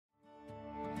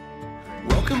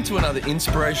Welcome to another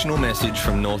inspirational message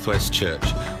from Northwest Church.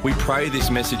 We pray this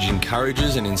message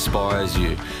encourages and inspires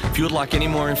you. If you would like any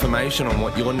more information on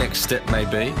what your next step may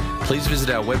be, please visit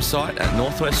our website at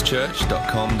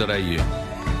northwestchurch.com.au.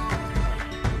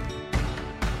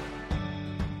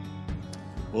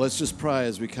 Well, let's just pray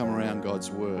as we come around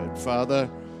God's Word. Father,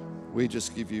 we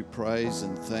just give you praise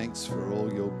and thanks for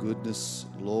all your goodness,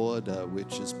 Lord,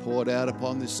 which is poured out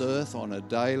upon this earth on a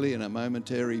daily and a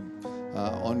momentary,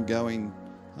 ongoing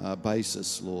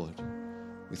basis, Lord.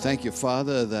 We thank you,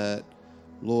 Father, that,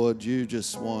 Lord, you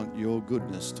just want your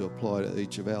goodness to apply to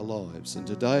each of our lives. And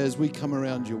today, as we come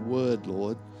around your Word,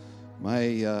 Lord,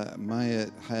 may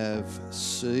it have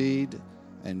seed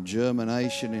and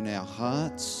germination in our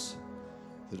hearts,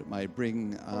 that it may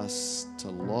bring us to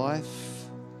life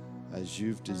as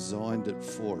you've designed it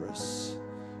for us.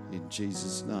 In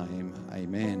Jesus' name,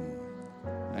 amen.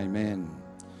 Amen.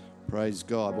 Praise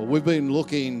God. Well, we've been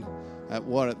looking at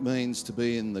what it means to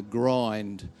be in the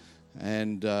grind.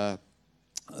 And the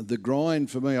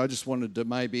grind for me, I just wanted to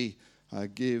maybe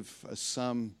give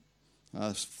some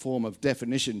form of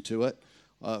definition to it.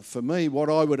 For me, what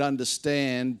I would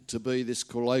understand to be this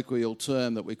colloquial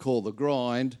term that we call the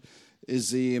grind is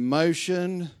the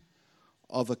emotion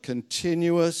of a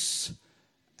continuous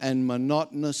and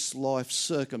monotonous life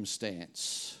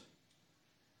circumstance,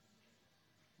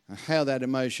 how that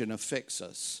emotion affects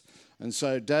us. And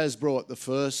so Daz brought the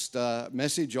first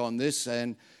message on this,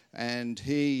 and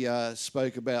he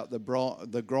spoke about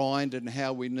the grind and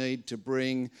how we need to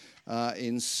bring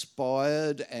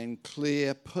inspired and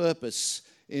clear purpose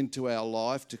into our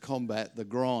life to combat the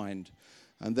grind.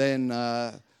 And then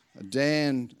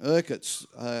Dan Urquhart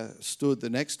stood the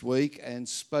next week and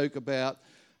spoke about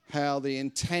how the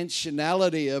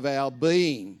intentionality of our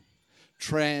being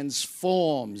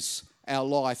transforms our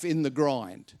life in the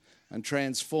grind and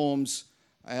transforms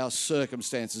our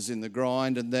circumstances in the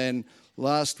grind. And then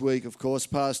last week, of course,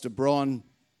 Pastor Bron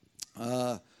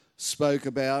spoke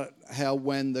about how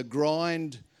when the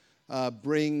grind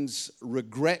brings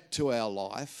regret to our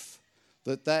life,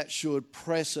 that should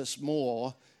press us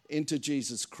more into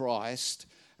Jesus Christ,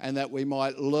 and that we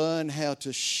might learn how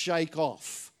to shake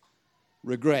off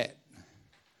regret,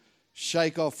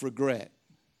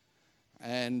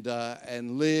 and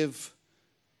live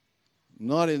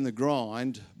not in the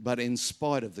grind, but in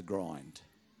spite of the grind.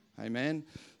 Amen.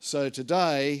 So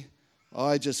today,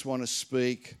 I just want to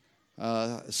speak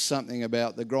something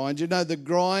about the grind. You know, the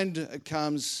grind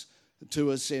comes to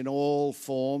us in all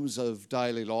forms of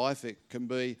daily life. It can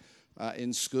be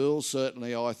in school.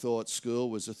 Certainly I thought school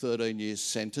was a 13-year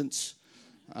sentence,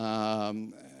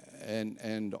 and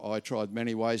I tried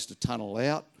many ways to tunnel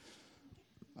out.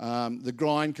 The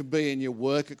grind can be in your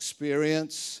work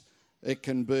experience. It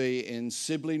can be in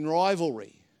sibling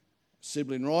rivalry.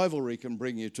 Sibling rivalry can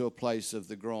bring you to a place of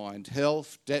the grind.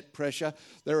 Health, debt pressure.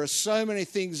 There are so many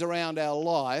things around our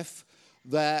life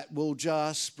that will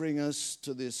just bring us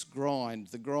to this grind.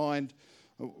 The grind,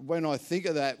 when I think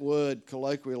of that word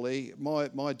colloquially,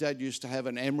 my dad used to have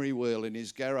an emery wheel in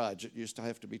his garage. It used to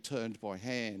have to be turned by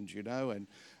hand, you know,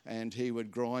 and he would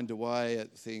grind away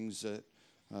at things,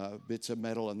 bits of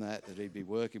metal and that he'd be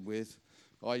working with.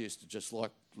 I used to just like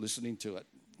listening to it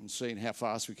and seeing how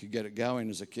fast we could get it going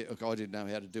as a kid. Look, I didn't know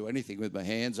how to do anything with my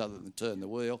hands other than turn the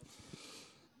wheel.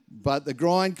 But the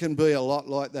grind can be a lot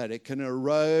like that. It can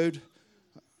erode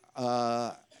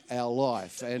our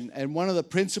life. And one of the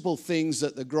principal things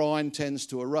that the grind tends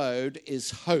to erode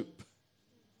is hope.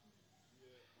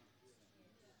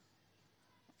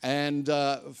 And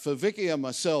for Vicky and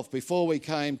myself, before we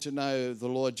came to know the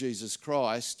Lord Jesus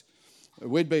Christ,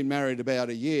 we'd been married about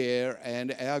a year,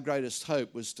 and our greatest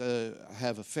hope was to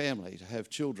have a family, to have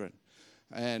children.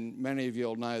 And many of you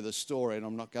will know the story, and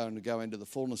I'm not going to go into the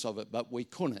fullness of it, but we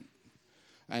couldn't.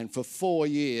 And for 4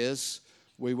 years,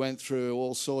 we went through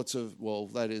all sorts of, well,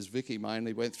 that is Vicky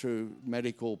mainly, went through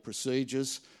medical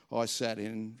procedures. I sat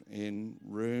in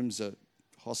rooms at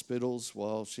hospitals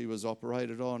while she was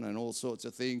operated on and all sorts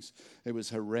of things. It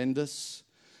was horrendous.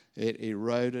 It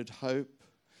eroded hope.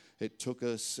 It took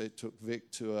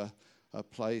Vic to a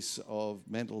place of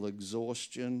mental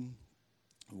exhaustion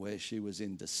where she was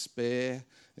in despair.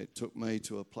 It took me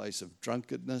to a place of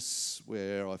drunkenness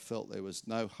where I felt there was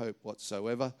no hope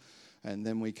whatsoever. And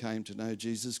then we came to know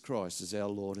Jesus Christ as our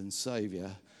Lord and Saviour,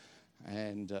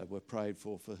 and were prayed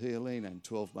for healing, and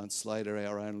 12 months later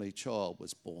our only child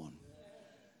was born.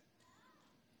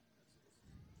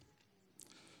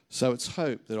 So it's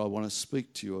hope that I want to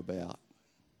speak to you about.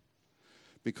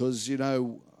 Because, you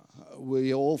know,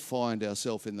 we all find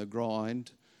ourselves in the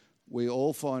grind. We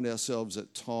all find ourselves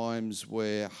at times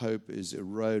where hope is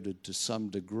eroded to some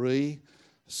degree.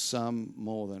 some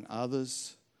more than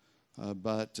others,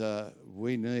 but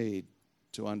we need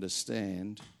to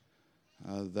understand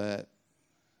that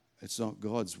it's not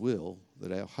God's will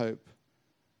that our hope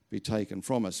be taken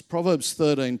from us. Proverbs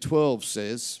 13:12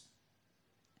 says,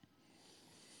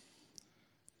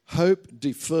 "Hope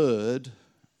deferred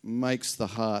makes the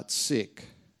heart sick,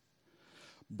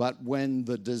 but when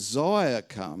the desire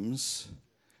comes,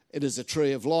 it is a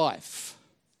tree of life."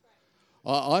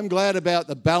 I'm glad about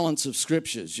the balance of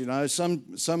scriptures. You know,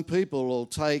 some people will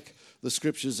take the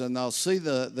scriptures and they'll see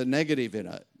the negative in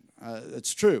it.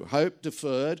 It's true. Hope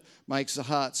deferred makes the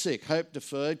heart sick. Hope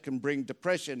deferred can bring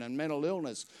depression and mental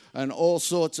illness and all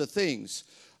sorts of things.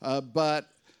 But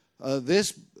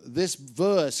this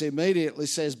verse immediately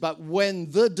says, but when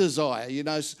the desire, you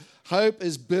know, hope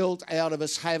is built out of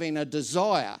us having a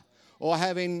desire or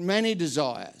having many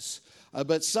desires.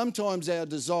 But sometimes our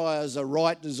desires are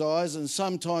right desires and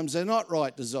sometimes they're not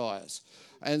right desires.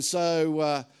 And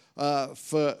so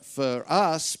for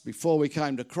us, before we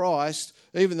came to Christ,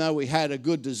 even though we had a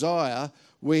good desire,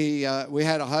 we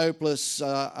had a hopeless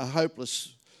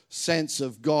sense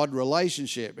of God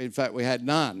relationship. In fact, we had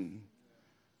none.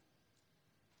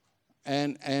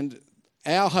 And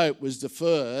our hope was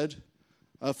deferred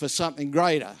for something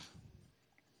greater.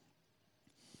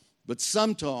 But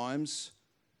sometimes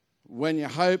when your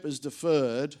hope is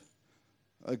deferred,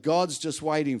 God's just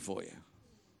waiting for you.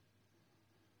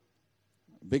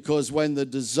 Because when the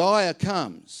desire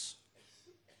comes,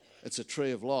 it's a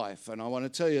tree of life. And I want to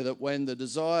tell you that when the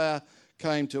desire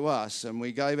came to us and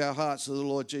we gave our hearts to the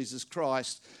Lord Jesus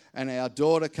Christ and our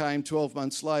daughter came 12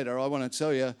 months later, I want to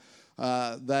tell you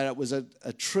that it was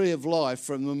a tree of life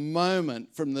from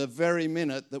the very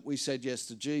minute that we said yes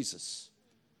to Jesus.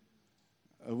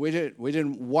 We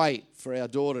didn't wait for our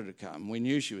daughter to come. We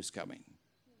knew she was coming.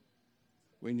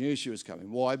 We knew she was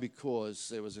coming. Why? Because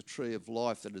there was a tree of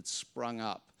life that had sprung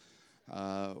up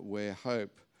where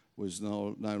hope was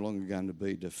no longer going to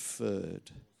be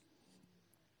deferred.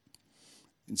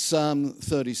 In Psalm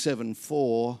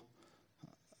 37:4,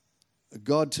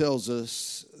 God tells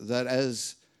us that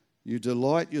as you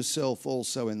delight yourself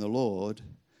also in the Lord,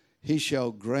 He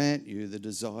shall grant you the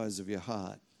desires of your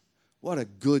heart. What a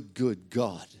good, good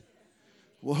God.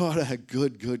 What a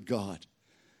good, good God.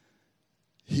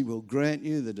 He will grant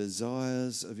you the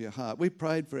desires of your heart. We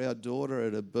prayed for our daughter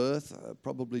at her birth,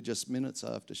 probably just minutes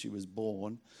after she was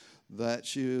born, that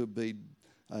she would be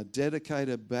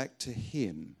dedicated back to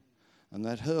Him and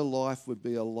that her life would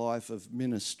be a life of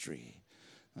ministry.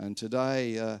 And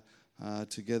today,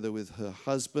 together with her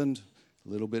husband, a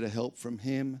little bit of help from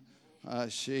him,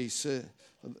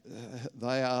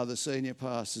 they are the senior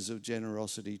pastors of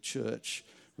Generosity Church,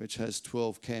 which has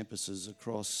 12 campuses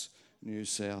across New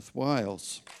South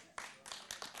Wales.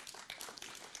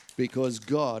 Because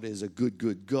God is a good,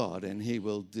 good God, and He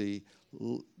will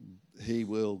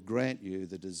grant you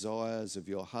the desires of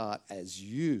your heart as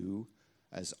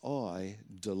I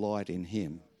delight in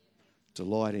Him.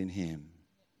 Delight in Him.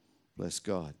 Bless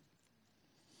God.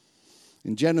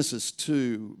 In Genesis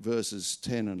 2, verses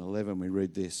 10 and 11, we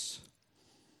read this.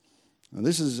 And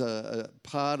this is a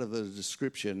part of the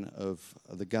description of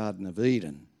the Garden of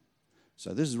Eden.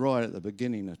 So this is right at the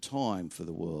beginning of time for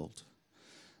the world.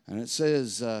 And it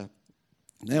says,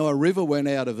 now a river went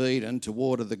out of Eden to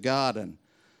water the garden,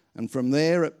 and from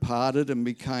there it parted and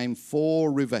became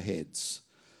 4 riverheads.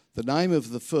 The name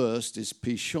of the first is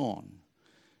Pishon.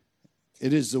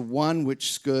 It is the one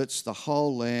which skirts the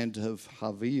whole land of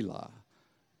Havilah,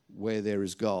 where there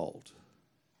is gold.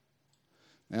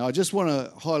 Now, I just want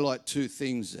to highlight 2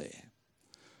 things there.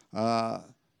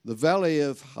 The valley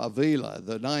of Havilah,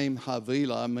 the name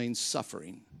Havilah means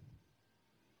suffering.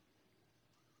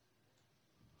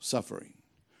 Suffering.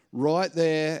 Right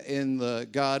there in the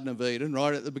Garden of Eden,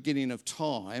 right at the beginning of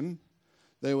time,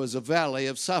 there was a valley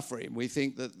of suffering. We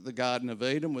think that the Garden of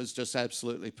Eden was just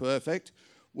absolutely perfect.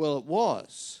 Well, it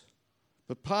was.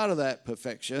 But part of that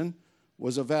perfection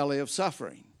was a valley of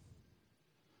suffering.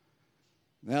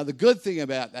 Now, the good thing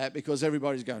about that, because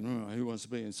everybody's going, who wants to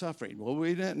be in suffering? Well,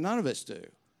 none of us do.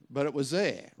 But it was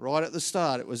there. Right at the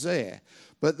start, it was there.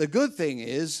 But the good thing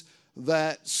is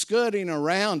that skirting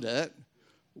around it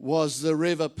was the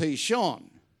river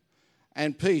Pishon.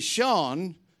 And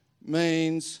Pishon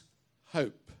means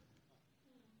hope.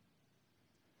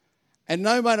 And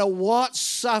no matter what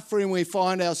suffering we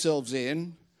find ourselves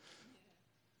in,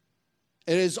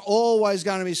 it is always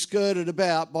going to be skirted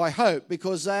about by hope,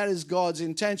 because that is God's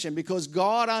intention. Because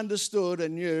God understood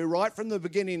and knew right from the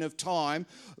beginning of time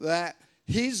that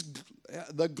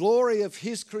the glory of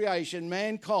His creation,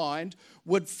 mankind,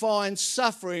 would find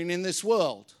suffering in this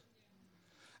world.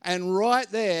 And right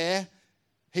there,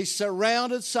 He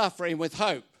surrounded suffering with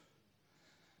hope.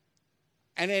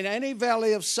 And in any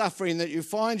valley of suffering that you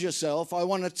find yourself, I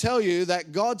want to tell you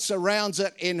that God surrounds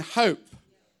it in hope.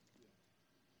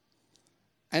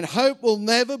 And hope will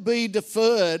never be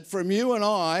deferred from you and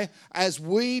I as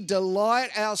we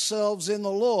delight ourselves in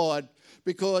the Lord,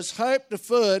 because hope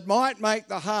deferred might make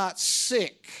the heart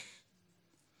sick.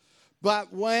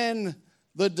 But when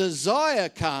the desire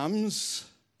comes,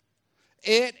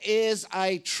 it is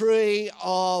a tree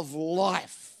of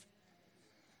life.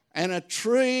 And a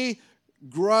tree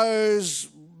grows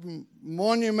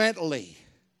monumentally.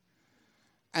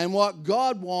 And what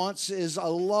God wants is a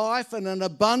life and an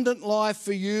abundant life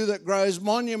for you that grows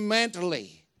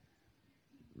monumentally.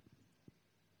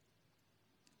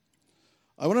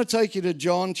 I want to take you to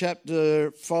John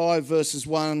chapter 5, verses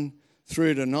 1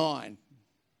 through to 9.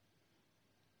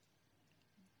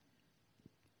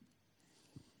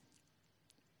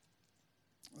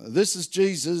 This is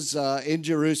Jesus in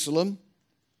Jerusalem.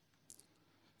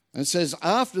 And it says,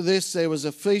 after this there was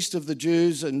a feast of the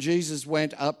Jews, and Jesus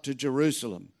went up to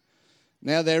Jerusalem.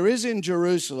 Now there is in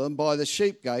Jerusalem by the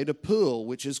sheep gate a pool,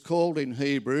 which is called in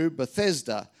Hebrew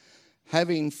Bethesda,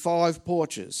 having 5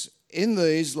 porches. In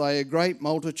these lay a great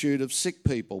multitude of sick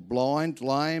people, blind,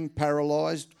 lame,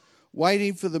 paralysed,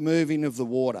 waiting for the moving of the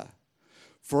water.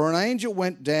 For an angel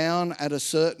went down at a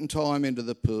certain time into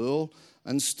the pool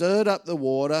and stirred up the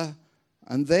water,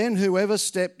 and then whoever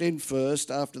stepped in first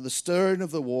after the stirring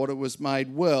of the water was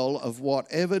made well of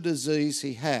whatever disease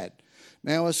he had.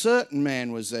 Now a certain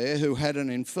man was there who had an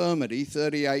infirmity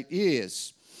 38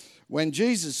 years. When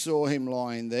Jesus saw him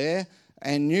lying there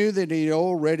and knew that he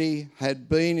already had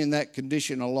been in that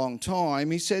condition a long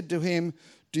time, he said to him,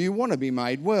 "Do you want to be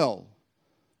made well?"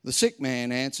 The sick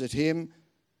man answered him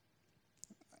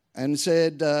and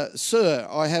said, "Sir,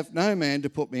 I have no man to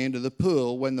put me into the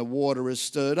pool when the water is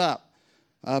stirred up.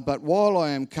 But while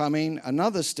I am coming,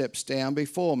 another steps down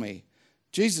before me."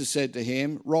 Jesus said to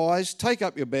him, "Rise, take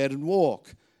up your bed and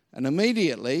walk." And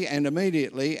immediately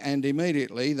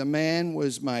the man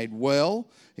was made well.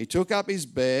 He took up his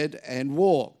bed and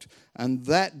walked. And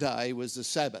that day was the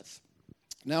Sabbath.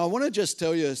 Now I want to just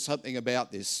tell you something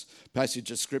about this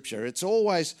passage of Scripture. It's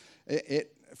always,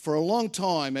 for a long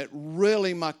time, it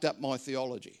really mucked up my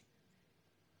theology.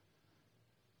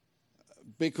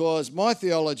 Because my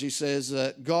theology says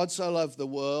that God so loved the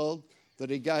world that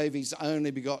he gave his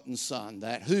only begotten Son,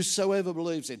 that whosoever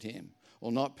believes in him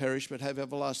will not perish but have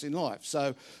everlasting life.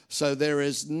 So there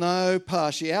is no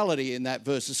partiality in that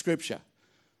verse of Scripture.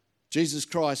 Jesus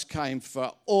Christ came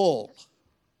for all,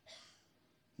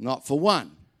 not for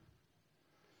one.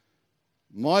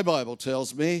 My Bible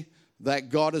tells me that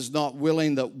God is not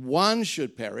willing that one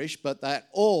should perish, but that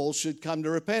all should come to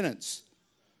repentance.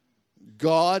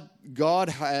 God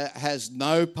has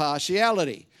no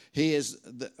partiality. He is,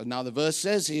 another verse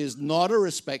says, he is not a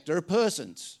respecter of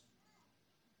persons.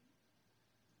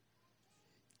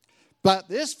 But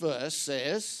this verse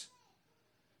says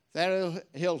that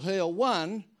he'll heal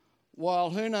one, while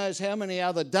who knows how many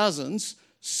other dozens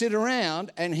sit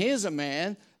around, and here's a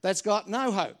man that's got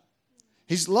no hope.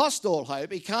 He's lost all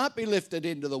hope. He can't be lifted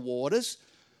into the waters.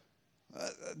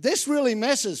 This really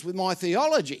messes with my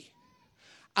theology.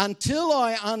 Until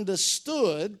I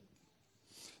understood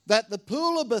that the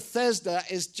pool of Bethesda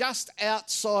is just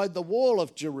outside the wall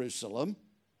of Jerusalem.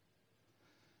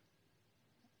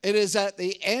 It is at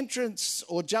the entrance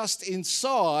or just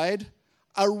inside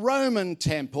a Roman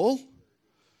temple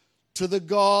to the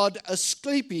god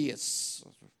Asclepius.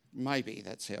 Maybe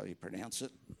that's how you pronounce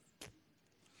it.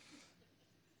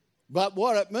 But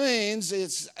what it means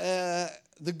is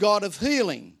the god of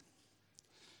healing.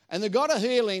 And the god of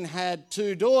healing had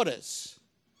 2 daughters.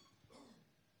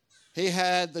 He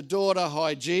had the daughter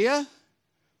Hygeia,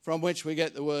 from which we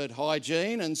get the word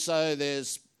hygiene, and so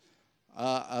there's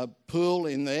a pool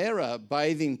in there, a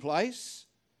bathing place.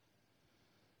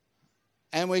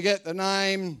 And we get the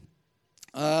name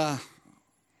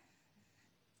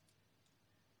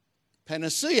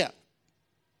Panacea,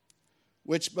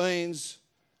 which means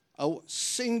a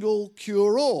single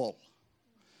cure-all.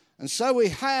 And so we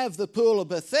have the pool of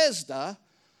Bethesda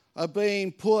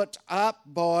being put up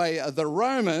by the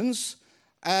Romans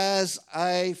as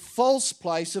a false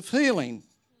place of healing,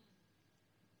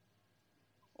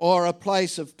 or a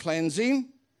place of cleansing,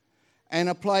 and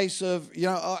a place of,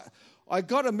 I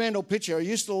got a mental picture. I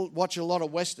used to watch a lot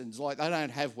of Westerns. Like, they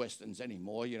don't have Westerns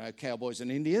anymore, cowboys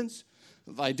and Indians.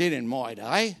 They did in my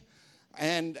day.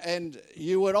 And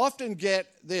you would often get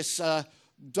this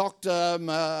Dr.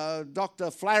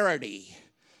 Flaherty,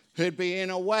 who'd be in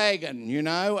a wagon,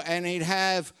 and he'd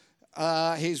have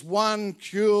his one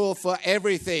cure for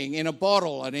everything in a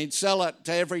bottle, and he'd sell it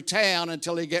to every town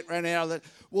until he'd get run out of it.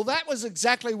 Well, that was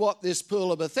exactly what this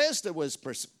pool of Bethesda was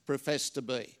professed to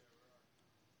be.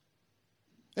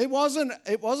 It wasn't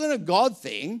a God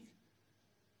thing.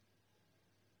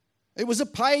 It was a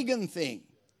pagan thing.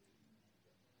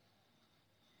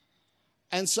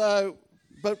 And so,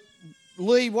 but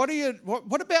Lee, what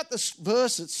about this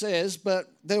verse that says, but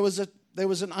there was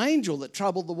an angel that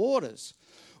troubled the waters?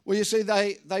 Well, you see,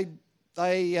 they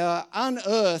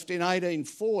unearthed in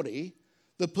 1840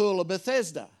 the Pool of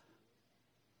Bethesda.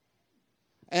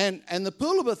 And the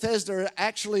Pool of Bethesda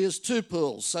actually is two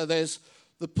pools. So there's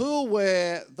the pool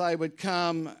where they would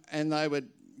come and they would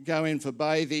go in for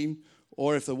bathing,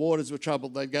 or if the waters were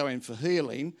troubled, they'd go in for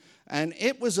healing. And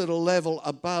it was at a level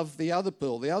above the other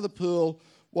pool. The other pool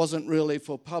wasn't really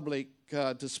for public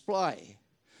display.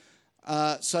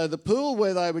 So the pool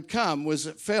where they would come was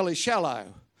fairly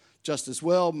shallow, just as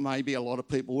well. Maybe a lot of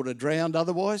people would have drowned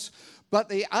otherwise. But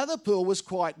the other pool was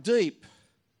quite deep.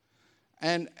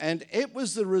 And it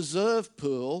was the reserve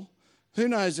pool. Who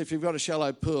knows if you've got a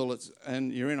shallow pool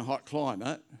and you're in a hot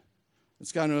climate,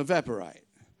 it's going to evaporate.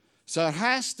 So it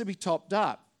has to be topped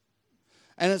up.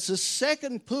 And it's the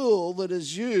second pool that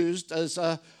is used as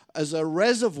a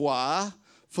reservoir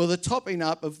for the topping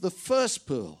up of the first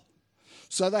pool.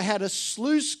 So they had a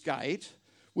sluice gate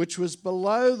which was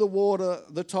below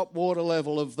the top water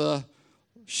level of the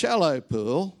shallow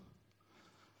pool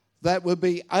that would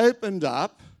be opened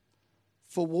up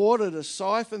for water to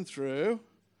siphon through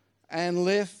and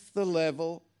lift the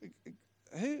level.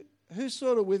 Who's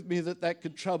sort of with me that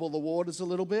could trouble the waters a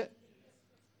little bit?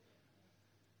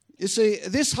 You see,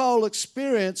 this whole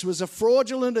experience was a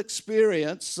fraudulent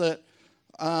experience that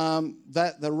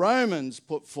the Romans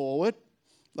put forward.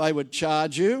 They would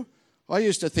charge you. I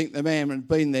used to think the man had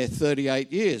been there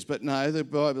 38 years, but no, the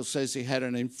Bible says he had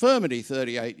an infirmity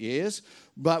 38 years.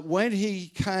 But when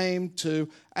he came to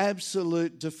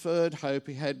absolute deferred hope,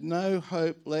 he had no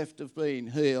hope left of being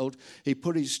healed, he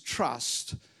put his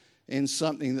trust in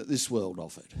something that this world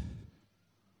offered,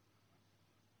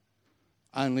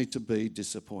 only to be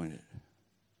disappointed.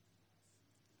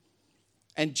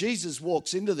 And Jesus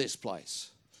walks into this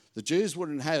place. The Jews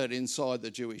wouldn't have it inside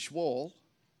the Jewish wall.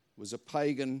 It was a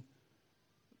pagan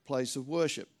place of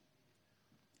worship.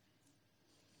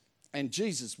 And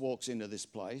Jesus walks into this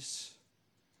place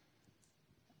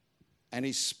and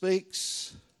he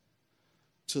speaks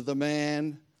to the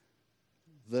man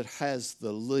that has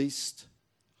the least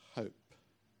hope.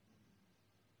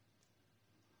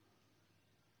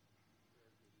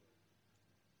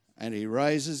 And he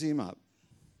raises him up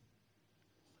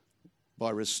by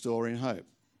restoring hope.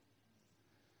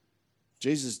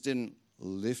 Jesus didn't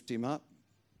lift him up.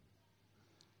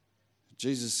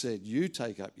 Jesus said, you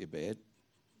take up your bed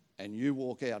and you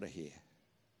walk out of here.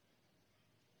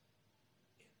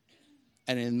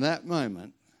 And in that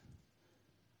moment,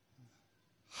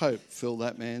 hope filled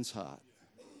that man's heart.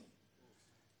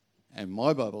 And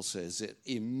my Bible says that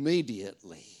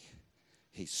immediately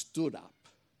he stood up.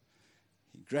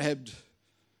 He grabbed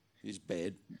his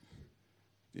bed.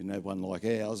 Didn't have one like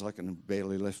ours. I can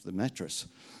barely lift the mattress.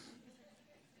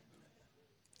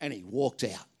 And he walked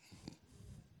out.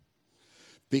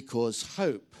 Because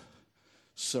hope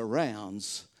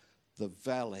surrounds the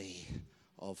valley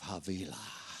of Havilah,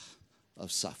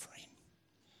 of suffering.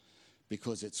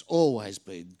 Because it's always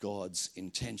been God's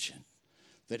intention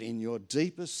that in your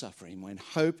deepest suffering, when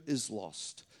hope is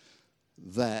lost,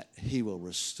 that he will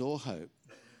restore hope.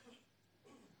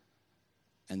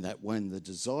 And that when the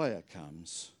desire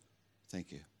comes,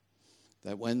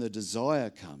 that when the desire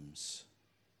comes,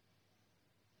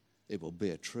 it will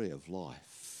be a tree of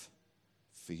life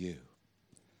for you.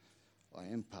 I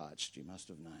am parched, you must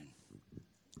have known.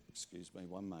 Excuse me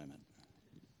one moment.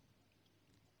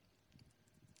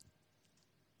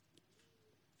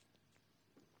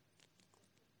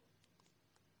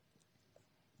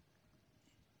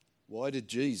 Why did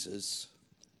Jesus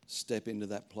step into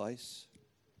that place?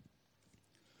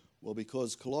 Well,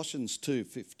 because Colossians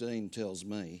 2:15 tells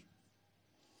me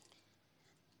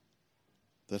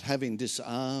that having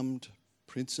disarmed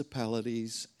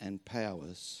principalities and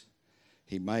powers,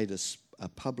 he made a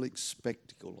public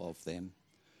spectacle of them,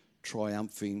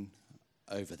 triumphing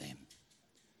over them.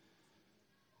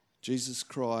 Jesus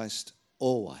Christ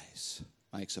always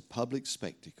makes a public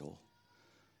spectacle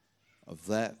of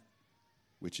that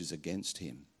which is against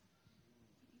him.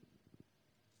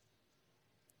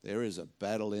 There is a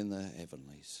battle in the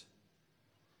heavenlies,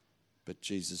 but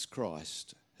Jesus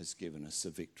Christ has given us the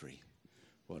victory.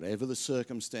 Whatever the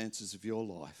circumstances of your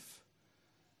life,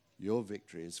 your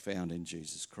victory is found in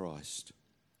Jesus Christ.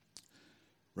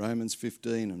 Romans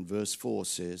 15 and verse 4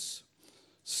 says,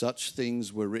 "Such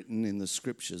things were written in the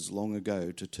scriptures long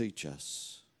ago to teach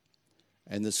us.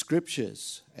 And the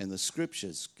scriptures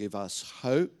give us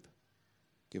hope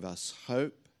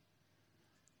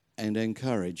and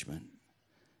encouragement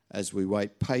as we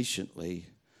wait patiently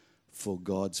for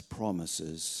God's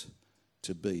promises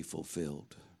to be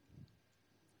fulfilled."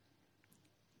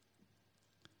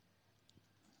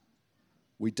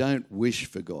 We don't wish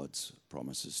for God's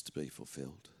promises to be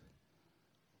fulfilled.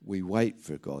 We wait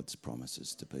for God's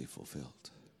promises to be fulfilled.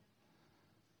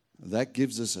 That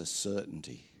gives us a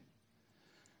certainty.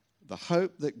 The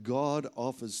hope that God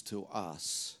offers to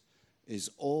us is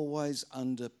always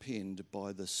underpinned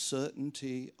by the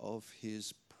certainty of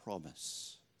his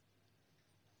promise.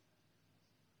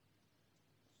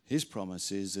 His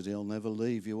promise is that he'll never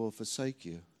leave you or forsake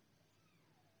you.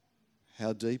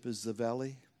 How deep is the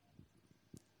valley?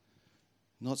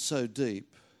 Not so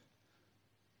deep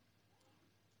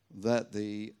that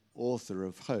the author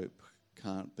of hope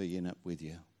can't be in it with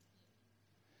you.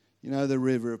 You know, the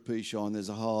river of Pishon, there's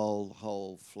a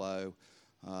whole flow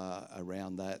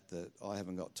around that I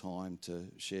haven't got time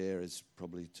to share. There's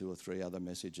probably 2 or 3 other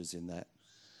messages in that.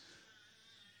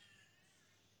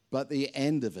 But the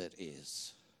end of it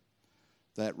is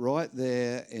that right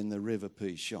there in the river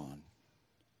Pishon,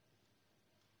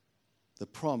 the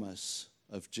promise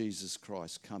of Jesus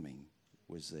Christ coming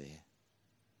was there.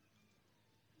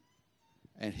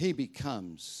 And he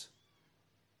becomes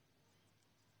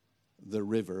the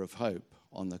river of hope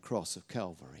on the cross of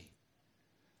Calvary.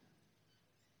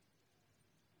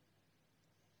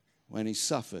 When he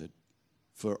suffered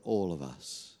for all of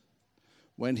us,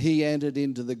 when he entered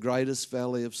into the greatest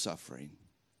valley of suffering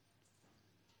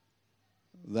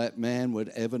that man would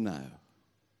ever know,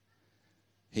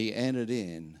 he entered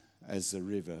in as the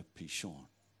river Pishon.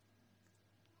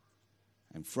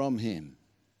 And from him,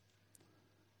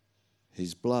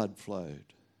 his blood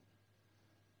flowed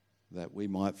that we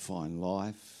might find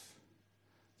life,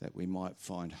 that we might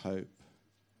find hope,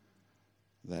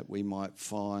 that we might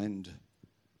find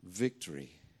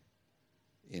victory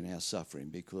in our suffering,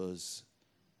 because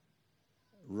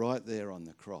right there on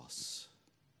the cross,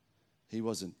 he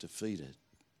wasn't defeated.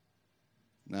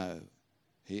 No,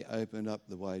 he opened up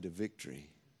the way to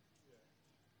victory.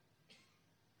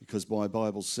 Because my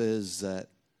Bible says that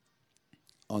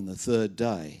on the 3rd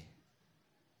day,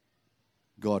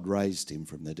 God raised him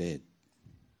from the dead.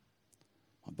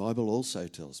 My Bible also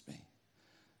tells me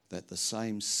that the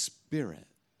same Spirit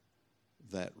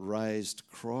that raised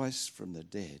Christ from the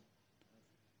dead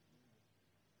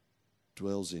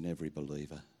dwells in every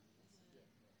believer.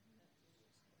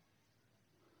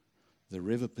 The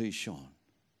river Pishon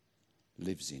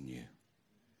lives in you.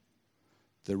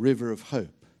 The river of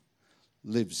hope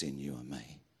lives in you and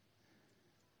me.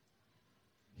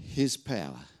 His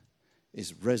power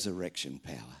is resurrection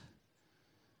power.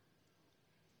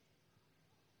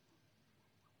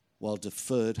 While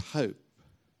deferred hope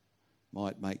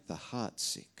might make the heart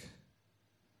sick,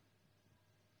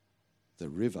 the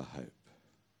river hope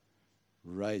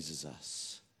raises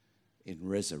us in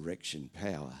resurrection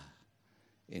power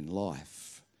in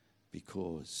life,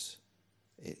 because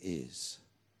it is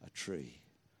a tree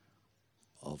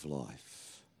of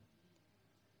life.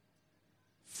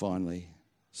 Finally,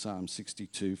 Psalm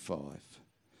 62:5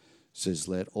 says,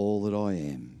 "Let all that I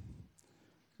am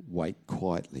wait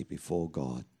quietly before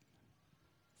God,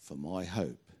 for my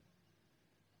hope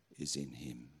is in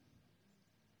him."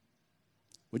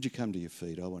 Would you come to your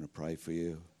feet? I want to pray for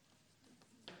you.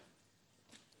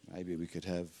 Maybe we could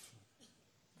have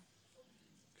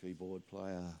a keyboard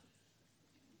player.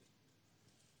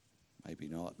 Maybe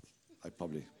not. They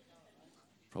probably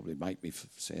make me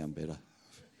sound better.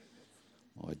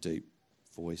 My deep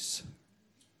voice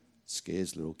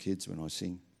scares little kids when I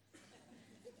sing.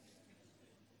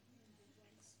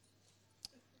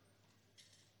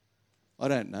 I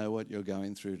don't know what you're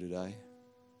going through today.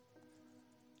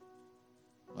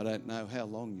 I don't know how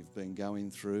long you've been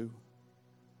going through.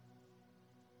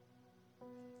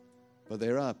 But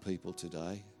there are people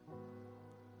today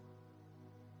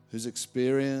whose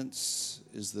experience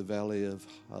is the valley of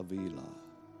Havilah.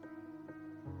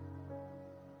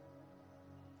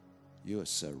 You are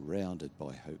surrounded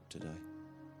by hope today.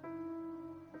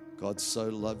 God so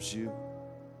loves you.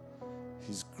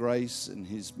 His grace and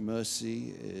his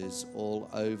mercy is all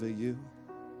over you.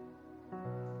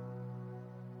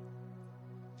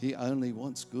 He only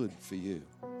wants good for you.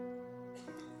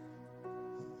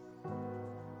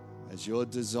 As your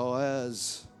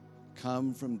desires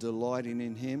come from delighting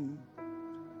in him,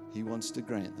 he wants to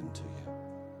grant them to you.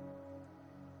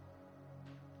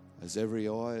 As every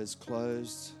eye is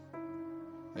closed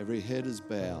Every head is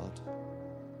bowed.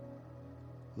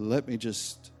 Let me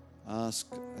just ask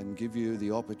and give you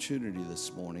the opportunity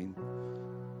this morning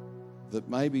that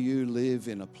maybe you live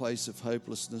in a place of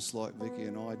hopelessness like Vicky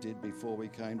and I did before we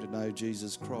came to know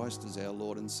Jesus Christ as our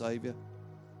Lord and Saviour.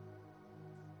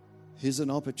 Here's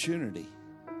an opportunity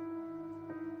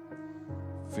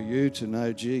for you to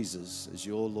know Jesus as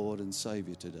your Lord and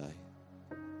Saviour today.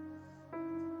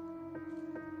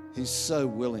 He's so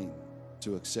willing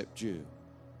to accept you.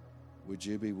 Would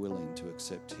you be willing to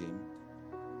accept Him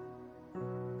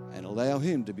and allow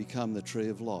Him to become the tree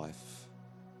of life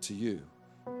to you,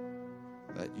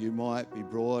 that you might be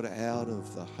brought out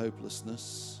of the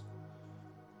hopelessness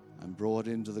and brought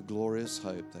into the glorious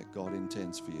hope that God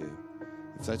intends for you?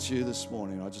 If that's you this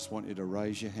morning, I just want you to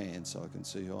raise your hand so I can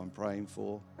see who I'm praying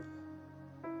for.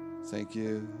 Thank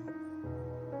you.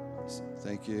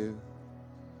 Thank you.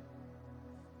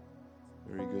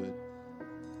 Very good.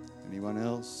 Anyone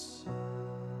else?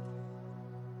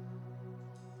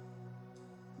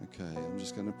 Okay, I'm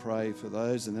just going to pray for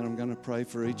those, and then I'm going to pray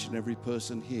for each and every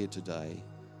person here today.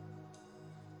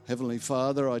 Heavenly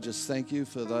Father, I just thank you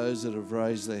for those that have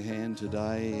raised their hand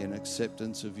today in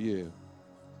acceptance of you.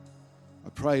 I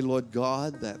pray, Lord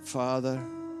God, that, Father,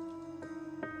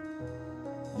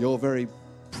 your very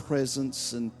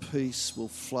presence and peace will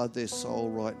flood their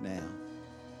soul right now.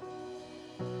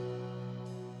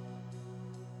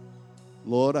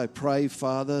 Lord, I pray,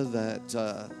 Father,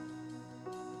 that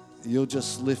you'll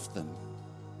just lift them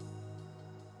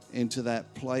into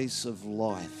that place of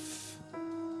life,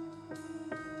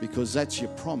 because that's your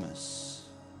promise.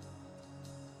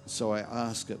 So I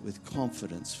ask it with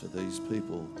confidence for these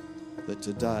people that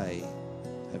today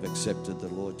have accepted the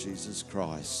Lord Jesus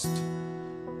Christ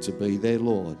to be their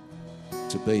Lord,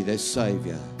 to be their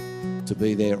Saviour, to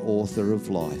be their author of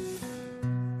life.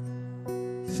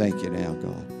 Thank you now,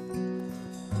 God.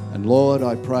 And Lord,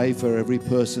 I pray for every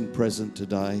person present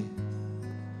today.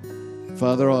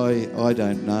 Father, I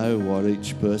don't know what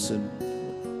each person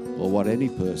or what any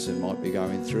person might be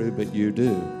going through, but you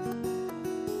do.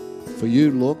 For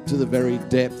you look to the very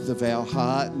depth of our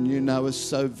heart, and you know us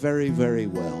so very, very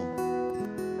well.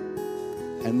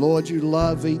 And Lord, you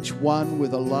love each one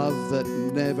with a love that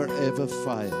never ever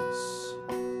fails.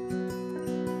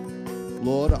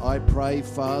 Lord, I pray,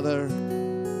 Father,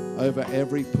 over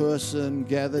every person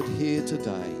gathered here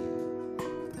today,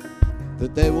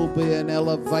 that there will be an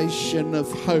elevation of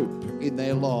hope in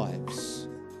their lives.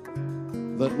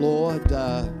 That, Lord,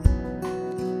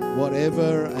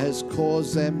 whatever has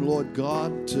caused them, Lord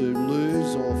God, to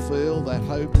lose or feel that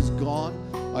hope is gone,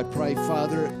 I pray,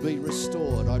 Father, it be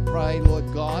restored. I pray,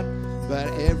 Lord God, that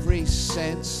every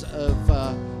sense of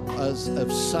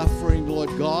suffering, Lord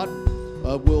God,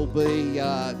 will be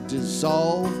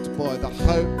dissolved by the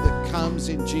hope that comes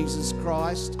in Jesus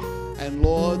Christ. And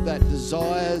Lord, that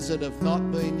desires that have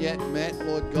not been yet met,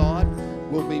 Lord God,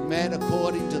 will be met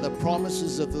according to the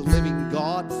promises of the living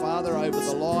God, Father, over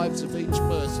the lives of each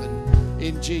person.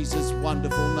 In Jesus'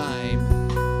 wonderful name,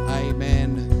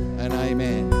 amen and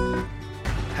amen.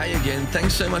 Hey again,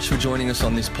 thanks so much for joining us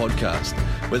on this podcast.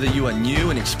 Whether you are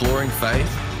new and exploring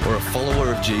faith or a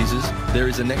follower of Jesus, there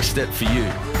is a next step for you.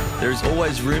 There is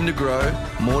always room to grow,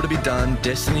 more to be done,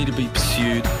 destiny to be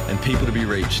pursued, and people to be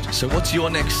reached. So what's your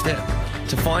next step?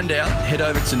 To find out, head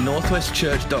over to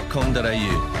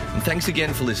northwestchurch.com.au. And thanks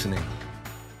again for listening.